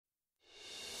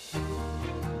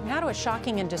a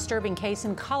shocking and disturbing case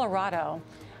in Colorado.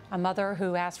 A mother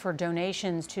who asked for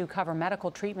donations to cover medical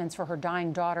treatments for her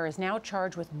dying daughter is now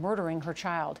charged with murdering her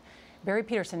child. Barry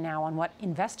Peterson now on what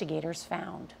investigators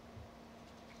found.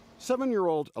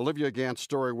 7-year-old Olivia Gant's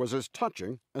story was as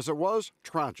touching as it was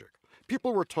tragic.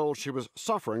 People were told she was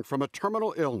suffering from a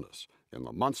terminal illness. In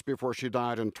the months before she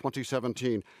died in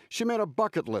 2017, she made a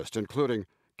bucket list including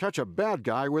catch a bad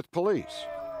guy with police.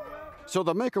 So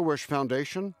the Make-A-Wish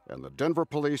Foundation and the Denver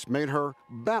police made her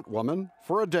Batwoman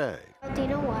for a day. Do you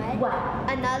know what?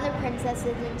 Another princess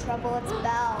is in trouble. It's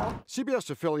Belle. CBS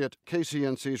affiliate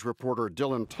KCNC's reporter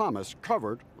Dylan Thomas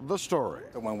covered the story.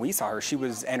 When we saw her, she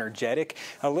was energetic,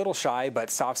 a little shy, but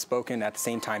soft-spoken, at the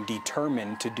same time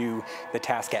determined to do the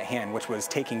task at hand, which was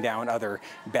taking down other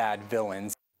bad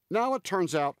villains. Now it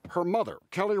turns out her mother,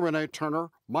 Kelly Renee Turner,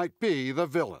 might be the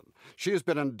villain. She has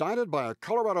been indicted by a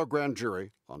Colorado grand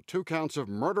jury on 2 counts of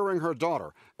murdering her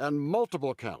daughter and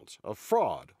multiple counts of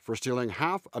fraud for stealing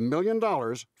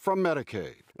 $500,000 from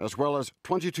Medicaid, as well as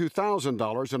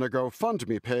 $22,000 in a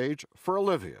GoFundMe page for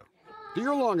Olivia. The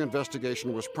year-long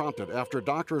investigation was prompted after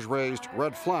doctors raised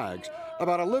red flags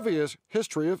about Olivia's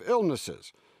history of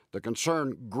illnesses. The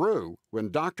concern grew when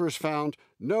doctors found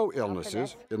no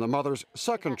illnesses in the mother's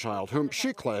second child, whom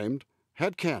she claimed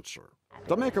had cancer.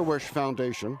 The Make-A-Wish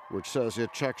Foundation, which says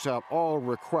it checks out all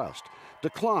requests,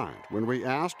 declined when we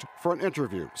asked for an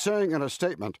interview, saying in a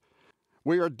statement,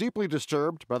 "We are deeply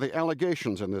disturbed by the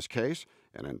allegations in this case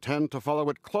and intend to follow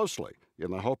it closely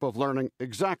in the hope of learning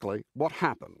exactly what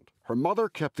happened." Her mother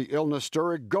kept the illness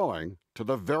story going to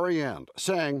the very end,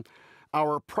 saying,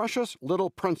 "Our precious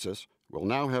little princess will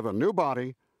now have a new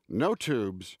body, no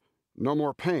tubes, no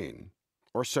more pain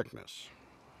or sickness."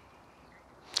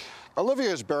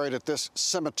 Olivia is buried at this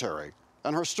cemetery,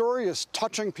 and her story is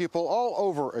touching people all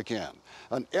over again.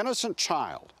 An innocent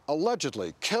child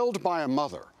allegedly killed by a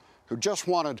mother who just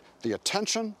wanted the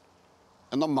attention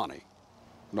and the money.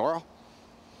 Nora?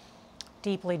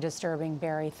 Deeply disturbing,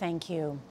 Barry. Thank you.